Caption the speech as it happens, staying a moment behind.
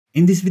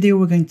In this video,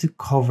 we're going to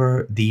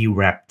cover the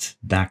REPT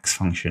DAX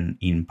function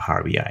in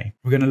Power BI.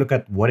 We're going to look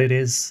at what it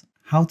is,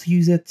 how to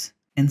use it,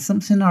 and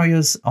some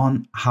scenarios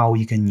on how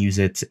you can use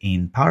it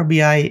in Power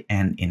BI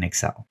and in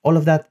Excel. All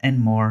of that and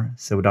more.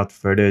 So without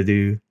further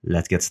ado,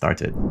 let's get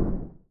started.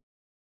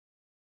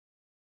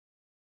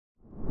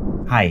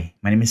 Hi,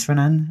 my name is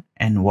Fernan,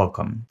 and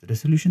welcome to the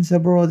Solutions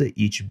Abroad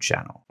YouTube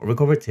channel, where we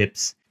cover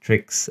tips,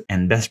 tricks,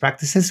 and best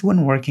practices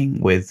when working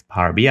with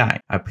Power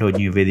BI. I upload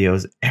new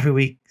videos every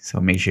week, so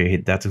make sure you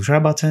hit that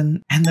subscribe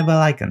button and the bell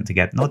icon to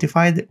get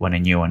notified when a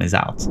new one is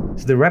out.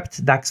 So the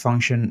REPT DAX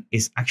function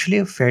is actually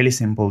a fairly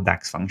simple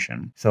DAX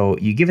function. So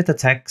you give it a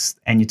text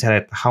and you tell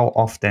it how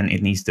often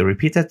it needs to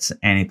repeat it,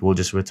 and it will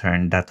just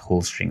return that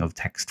whole string of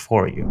text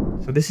for you.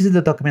 So this is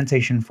the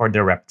documentation for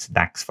the REPT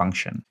DAX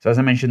function. So as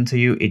I mentioned to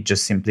you, it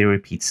just simply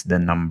repeats the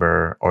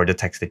number or the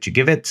text that you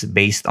give it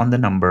based on the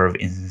number of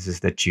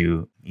instances that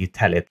you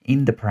tell it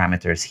in the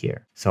parameters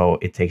here. So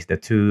it takes the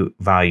two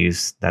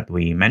values that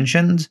we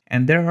mentioned,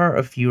 and there are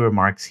a few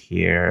remarks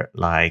here,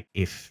 like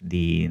if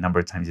the number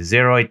of times is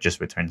 0, it just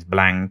returns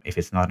blank. If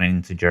it's not an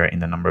integer in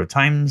the number of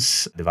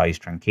times, the value is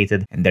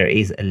truncated, and there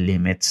is a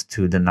limit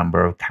to the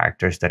number of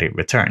characters that it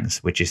returns,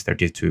 which is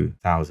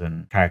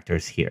 32,000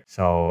 characters here.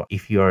 So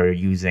if you're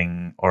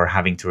using or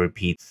having to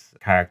repeat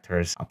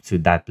characters up to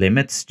that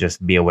limit,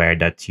 just be aware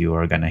that you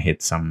are going to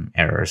hit some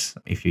errors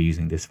if you're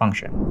using this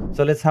function.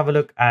 So let's have a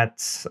look at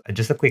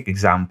just a quick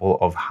example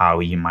of how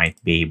you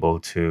might be able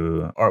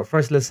to, or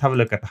first let's have a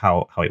look at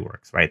how it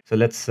works, right? So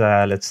let's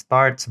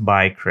start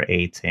by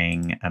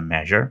creating a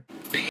measure.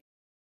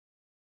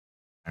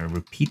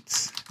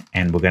 Repeat,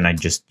 and we're gonna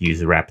just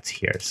use REPT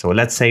here. So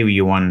let's say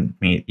you want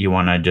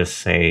to just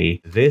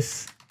say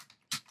this,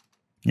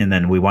 and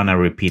then we want to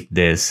repeat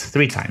this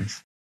 3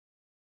 times.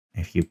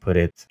 If you put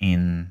it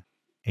in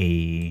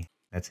a,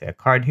 let's say, a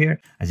card here,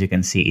 as you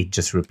can see, it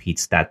just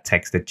repeats that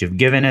text that you've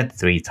given it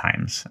 3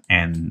 times.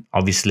 And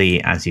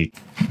obviously, as you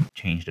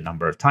change the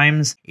number of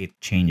times, it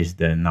changes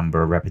the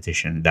number of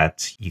repetition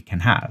that you can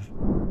have.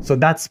 So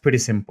that's pretty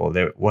simple.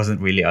 There wasn't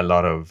really a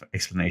lot of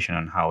explanation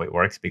on how it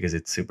works because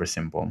it's super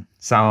simple.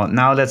 So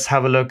now let's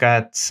have a look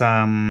at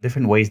some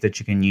different ways that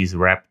you can use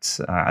REPT,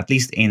 at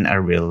least in a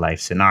real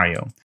life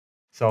scenario.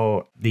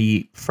 So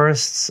the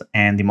first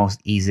and the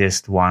most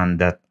easiest one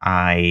that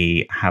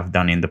I have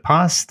done in the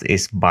past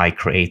is by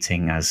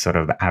creating a sort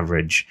of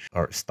average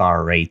or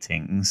star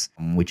ratings,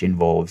 which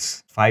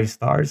involves 5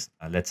 stars.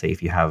 Let's say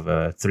if you have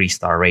a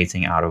 3-star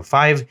rating out of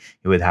 5,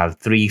 you would have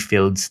 3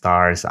 filled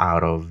stars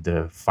out of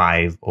the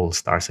 5 all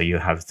stars. So you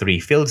have 3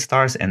 filled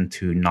stars and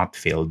 2 not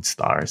filled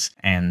stars.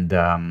 And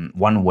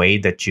one way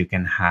that you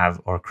can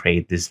have or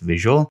create this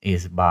visual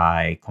is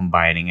by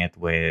combining it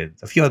with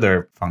a few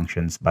other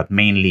functions, but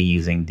mainly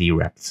using the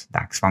REPT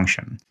DAX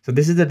function. So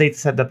this is the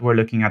dataset that we're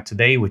looking at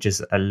today, which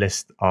is a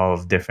list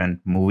of different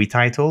movie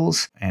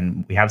titles.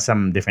 And we have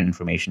some different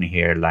information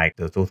here, like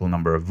the total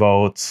number of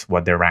votes,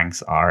 what their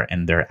ranks are,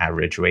 and their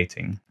average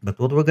rating. But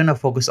what we're going to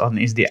focus on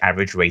is the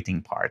average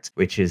rating part,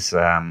 which is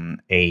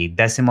a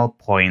decimal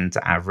point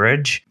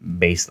average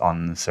based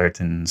on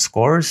certain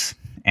scores.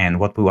 And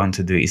what we want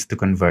to do is to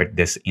convert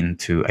this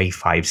into a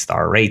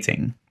 5-star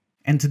rating.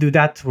 And to do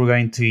that, we're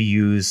going to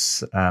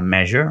use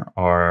measure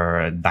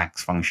or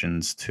DAX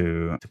functions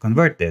to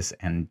convert this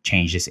and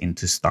change this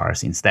into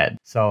stars instead.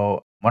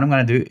 So what I'm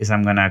going to do is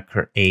I'm going to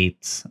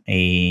create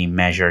a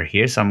measure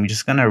here. So I'm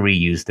just going to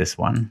reuse this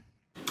one.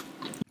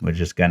 We're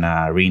just going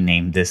to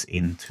rename this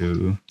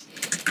into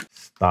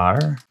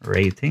star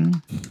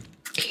rating.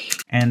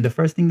 And the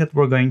first thing that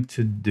we're going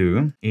to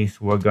do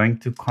is we're going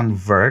to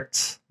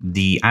convert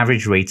the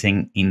average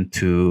rating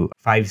into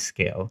 5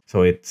 scale.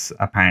 So it's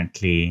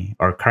apparently,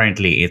 or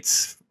currently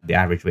it's, the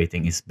average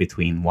rating is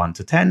between 1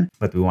 to 10,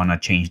 but we want to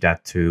change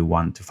that to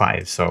 1 to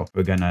 5. So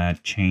we're going to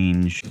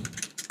change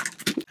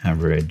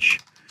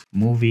average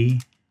movie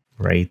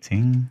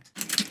rating.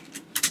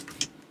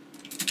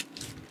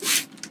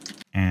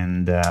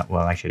 And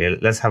well, actually,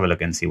 let's have a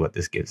look and see what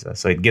this gives us.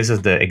 So it gives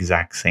us the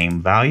exact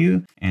same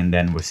value, and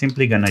then we're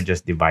simply going to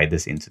just divide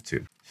this into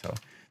 2. So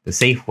the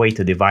safe way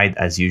to divide,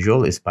 as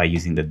usual, is by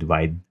using the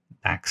divide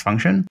DAX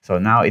function. So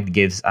now it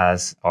gives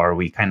us, or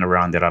we kind of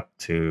round it up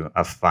to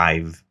a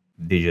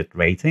 5-digit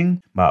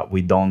rating, but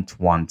we don't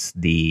want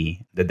the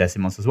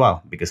decimals as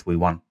well, because we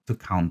want to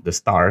count the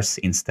stars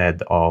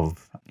instead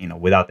of,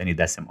 without any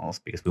decimals,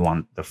 because we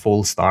want the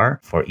full star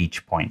for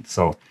each point.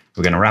 So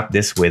we're going to wrap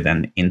this with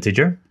an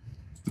integer,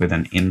 with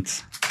an int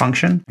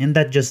function, and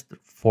that just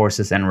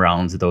forces and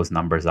rounds those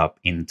numbers up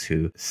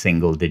into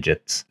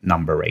single-digit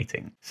number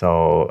rating.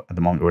 So at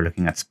the moment we're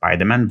looking at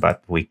Spider-Man,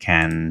 but we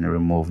can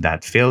remove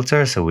that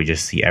filter, so we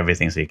just see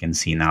everything. So you can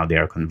see now they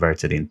are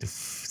converted into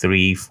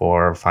 3,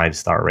 4,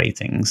 5-star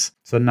ratings.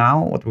 So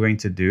now what we're going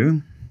to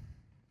do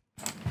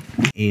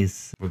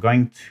is we're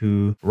going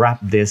to wrap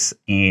this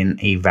in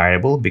a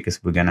variable,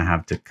 because we're going to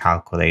have to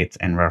calculate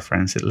and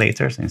reference it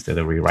later. So instead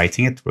of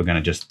rewriting it, we're going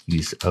to just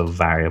use a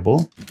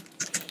variable.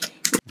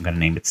 I'm going to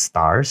name it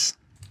stars.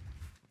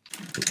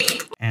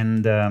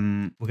 And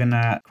we're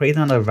gonna create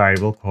another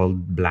variable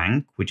called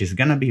blank, which is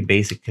gonna be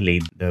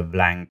basically the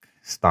blank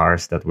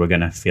stars that we're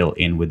gonna fill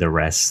in with the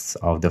rest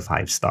of the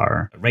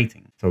 5-star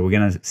rating. So we're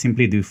gonna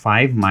simply do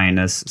 5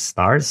 minus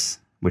stars,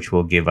 which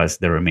will give us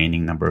the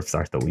remaining number of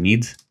stars that we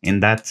need in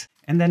that.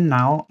 And then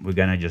now we're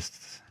gonna just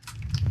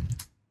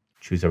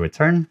choose a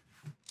return.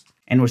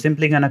 And we're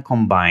simply going to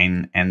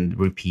combine and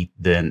repeat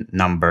the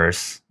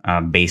numbers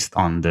based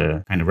on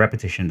the kind of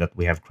repetition that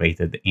we have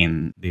created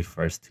in the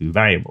first 2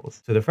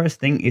 variables. So the first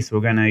thing is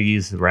we're going to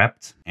use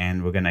rept,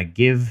 and we're going to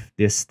give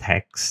this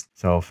text.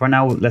 So for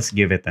now, let's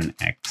give it an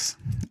X.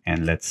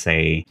 And let's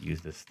say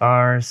use the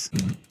stars.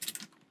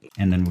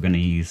 And then we're going to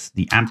use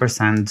the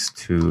ampersand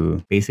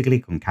to basically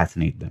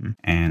concatenate them.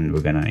 And we're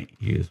going to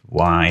use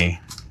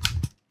Y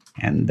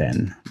and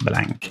then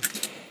blank.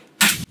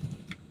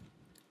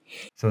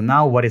 So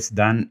now what it's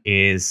done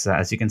is,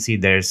 as you can see,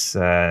 there's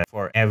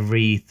for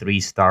every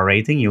 3-star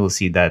rating, you will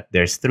see that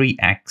there's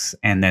 3X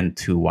and then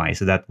 2Y.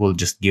 So that will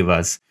just give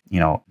us,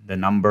 the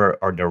number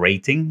or the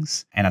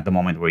ratings. And at the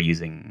moment we're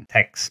using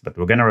text, but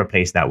we're going to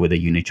replace that with a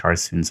unichar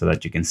soon so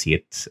that you can see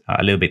it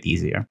a little bit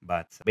easier.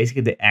 But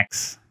basically the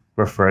X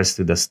refers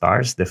to the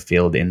stars, the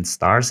filled in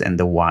stars, and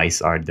the Y's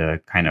are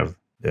the kind of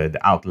the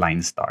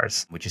outline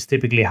stars, which is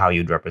typically how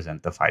you'd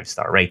represent the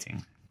 5-star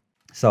rating.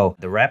 So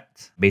the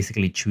rept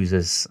basically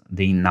chooses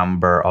the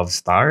number of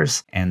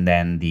stars, and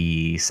then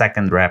the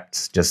second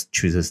rept just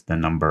chooses the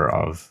number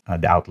of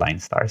the outline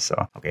stars.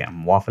 So, okay,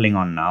 I'm waffling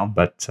on now,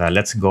 but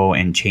let's go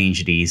and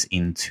change these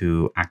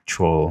into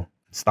actual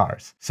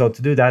stars. So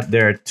to do that,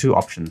 there are 2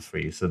 options for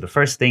you. So the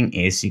first thing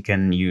is you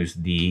can use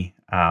the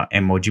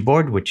emoji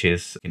board, which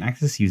is you can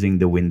access using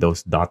the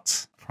Windows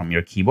dots from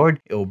your keyboard.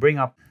 It will bring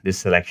up this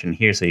selection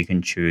here, so you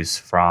can choose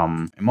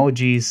from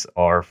emojis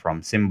or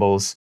from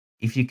symbols,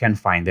 if you can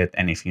find it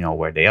and if you know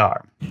where they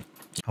are.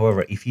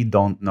 However, if you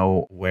don't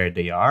know where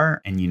they are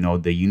and you know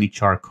the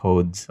unichar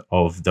codes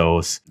of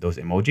those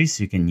emojis,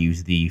 you can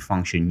use the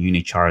function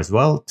unichar as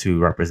well to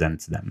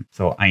represent them.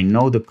 So I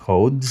know the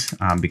codes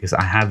because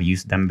I have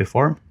used them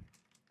before.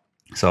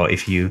 So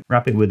if you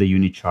wrap it with the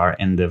unichar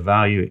and the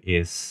value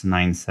is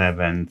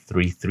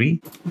 9733,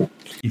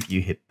 if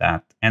you hit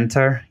that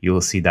enter, you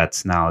will see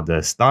that's now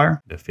the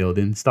star, the filled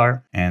in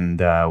star. And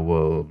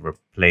we'll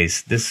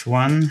replace this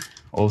one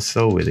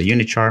also with a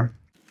unichar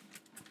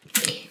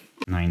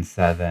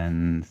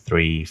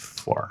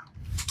 9734.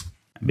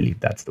 I believe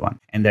that's the one.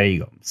 And there you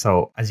go.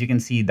 So as you can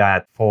see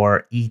that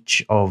for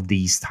each of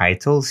these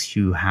titles,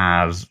 you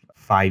have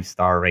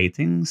 5-star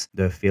ratings.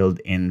 The filled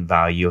in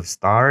value of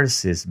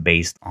stars is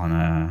based on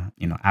a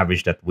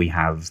average that we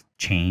have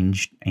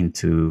changed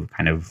into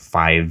kind of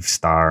 5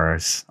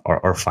 stars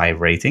or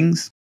 5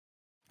 ratings.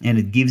 And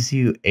it gives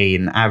you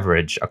an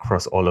average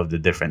across all of the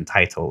different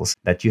titles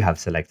that you have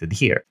selected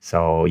here.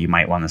 So you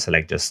might want to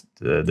select just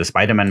the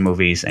Spider-Man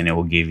movies, and it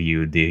will give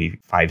you the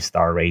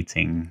 5-star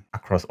rating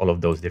across all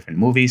of those different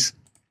movies.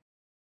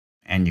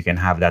 And you can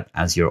have that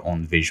as your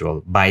own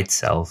visual by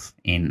itself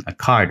in a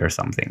card or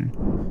something.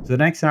 So the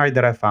next scenario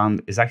that I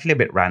found is actually a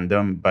bit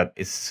random, but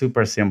it's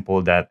super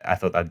simple that I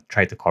thought I'd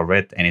try to cover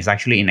it. And it's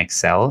actually in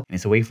Excel. And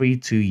it's a way for you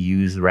to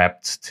use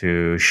rept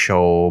to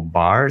show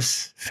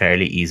bars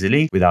fairly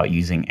easily without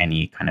using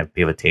any kind of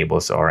pivot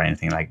tables or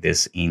anything like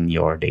this in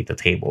your data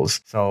tables.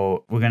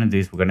 So what we're going to do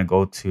is we're going to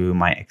go to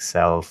my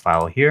Excel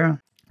file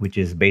here, which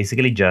is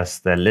basically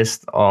just the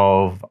list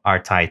of our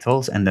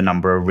titles and the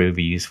number of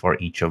reviews for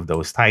each of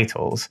those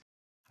titles.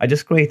 I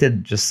just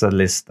created just a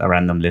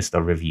random list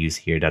of reviews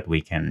here that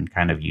we can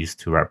kind of use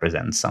to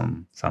represent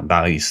some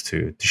values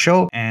to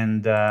show.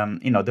 And,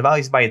 the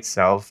values by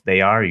itself,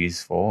 they are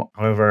useful.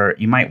 However,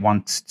 you might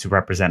want to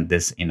represent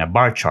this in a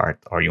bar chart,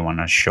 or you want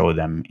to show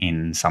them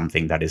in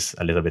something that is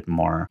a little bit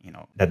more,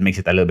 that makes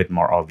it a little bit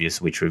more obvious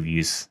which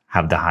reviews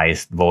have the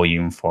highest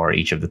volume for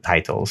each of the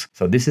titles.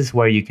 So this is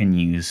where you can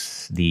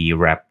use the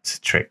rept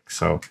trick.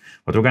 So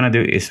what we're going to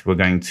do is we're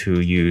going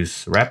to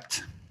use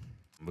rept.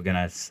 We're going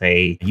to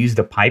say use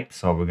the pipe.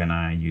 So we're going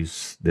to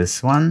use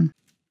this one,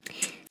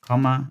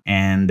 comma,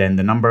 and then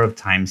the number of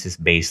times is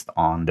based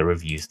on the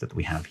reviews that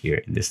we have here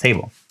in this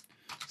table.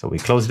 So we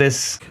close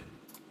this,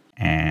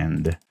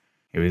 and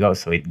here we go.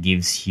 So it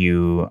gives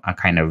you a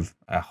kind of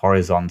a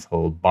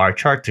horizontal bar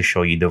chart to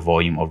show you the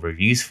volume of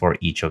reviews for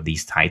each of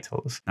these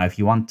titles. Now, if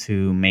you want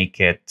to make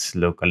it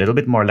look a little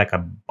bit more like a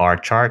bar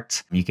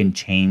chart, you can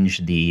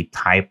change the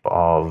type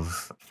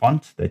of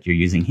font that you're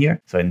using here.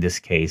 So in this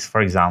case,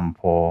 for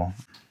example,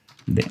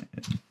 the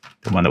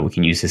one that we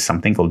can use is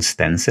something called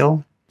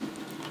stencil,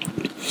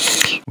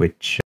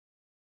 which,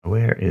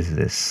 where is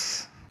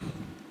this?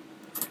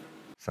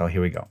 So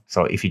here we go.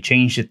 So if you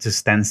change it to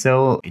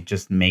stencil, it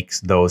just makes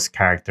those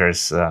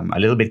characters a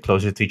little bit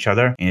closer to each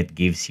other, and it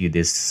gives you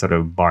this sort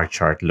of bar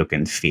chart look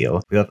and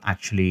feel without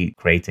actually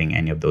creating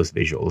any of those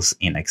visuals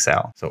in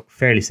Excel. So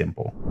fairly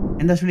simple.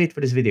 And that's really it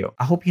for this video.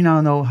 I hope you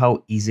now know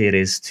how easy it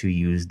is to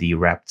use the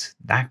REPT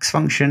DAX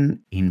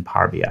function in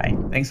Power BI.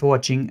 Thanks for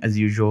watching. As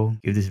usual,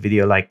 give this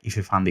video a like if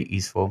you found it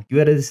useful. Give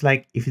it a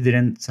dislike if you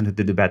didn't, something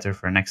to do better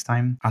for next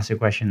time. Ask your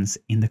questions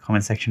in the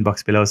comment section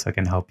box below so I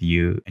can help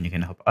you and you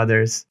can help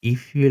others.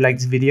 If you like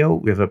this video,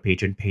 we have a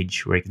Patreon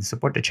page where you can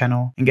support the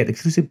channel and get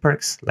exclusive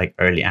perks like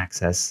early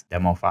access,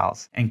 demo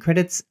files, and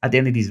credits at the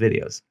end of these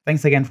videos.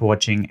 Thanks again for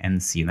watching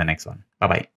and see you in the next one. Bye-bye.